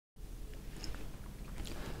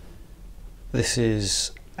This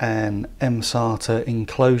is an mSATA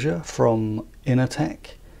enclosure from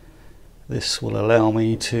Inateck. This will allow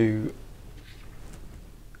me to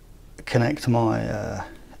connect my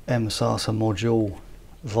mSATA module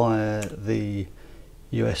via the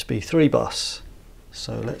USB 3 bus.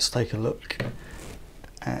 So let's take a look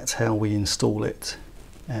at how we install it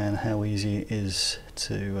and how easy it is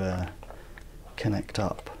to connect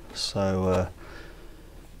up. So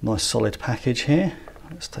nice solid package here.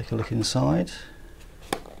 Let's take a look inside.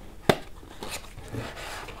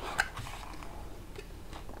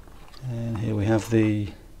 And here we have the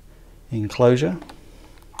enclosure.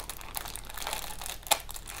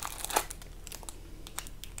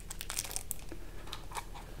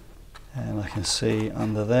 And I can see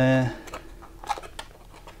under there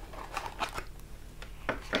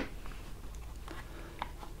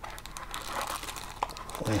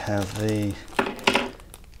we have the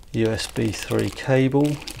USB 3 cable.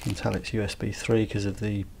 You can tell it's USB 3 because of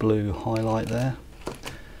the blue highlight there.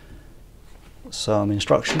 Some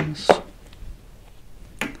instructions,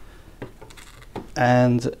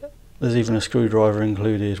 and there's even a screwdriver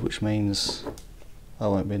included, which means I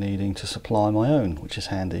won't be needing to supply my own, which is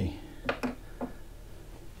handy.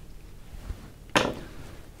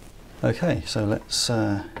 Okay, so let's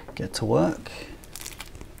get to work.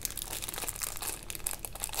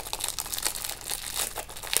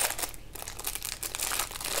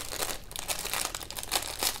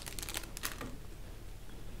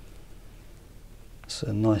 It's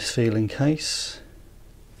a nice feeling case.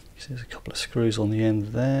 There's a couple of screws on the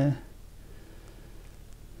end there.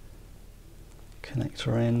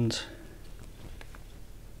 Connector end.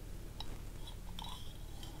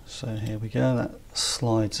 So here we go, that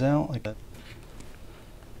slides out.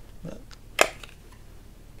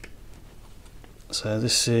 So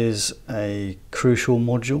this is a crucial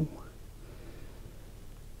module,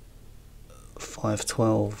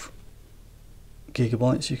 512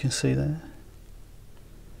 gigabytes, you can see there.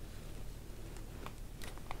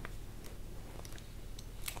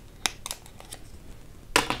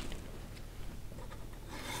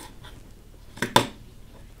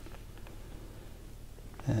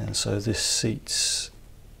 And so this seats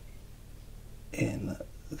in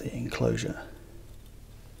the enclosure.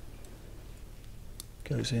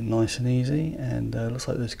 Goes in nice and easy, and looks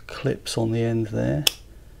like there's clips on the end there.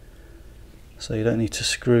 So you don't need to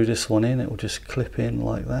screw this one in, it will just clip in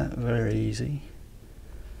like that, very easy.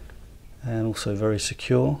 And also very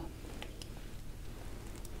secure.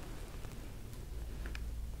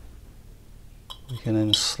 We can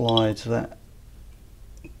then slide that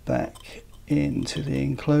back into the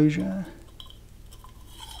enclosure.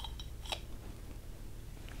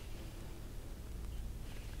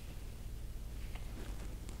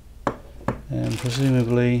 And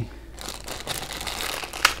presumably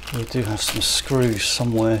we do have some screws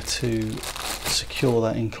somewhere to secure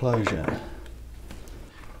that enclosure.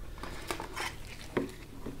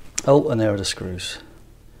 Oh, and there are the screws.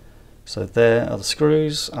 So there are the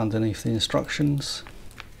screws underneath the instructions.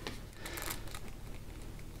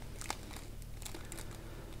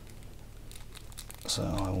 So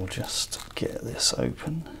I will just get this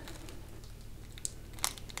open.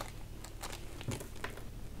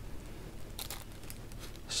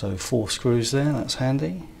 So 4 screws there, that's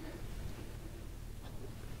handy.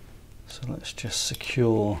 So let's just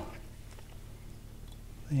secure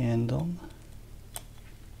the end on.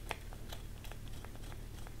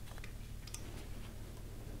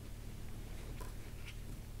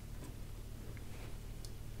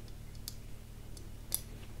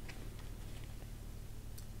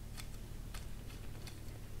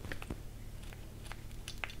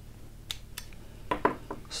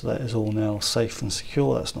 So that is all now safe and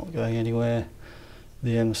secure, that's not going anywhere.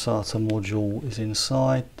 The mSATA module is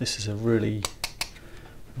inside. This is a really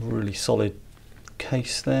solid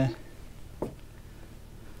case there.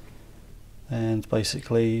 And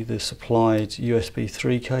basically the supplied USB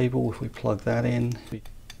 3 cable, if we plug that in, we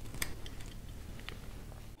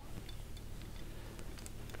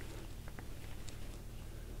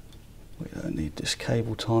don't need this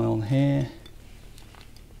cable tie on here.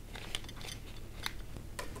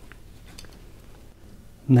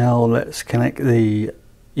 Now let's connect the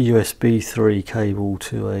USB 3 cable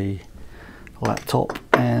to a laptop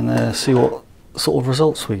and see what sort of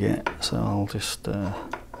results we get. So I'll just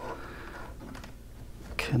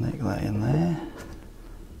connect that in there.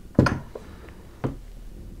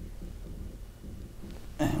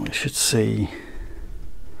 And we should see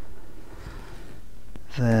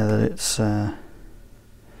there that it's come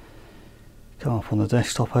up on the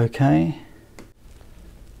desktop okay.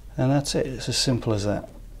 And that's it, it's as simple as that.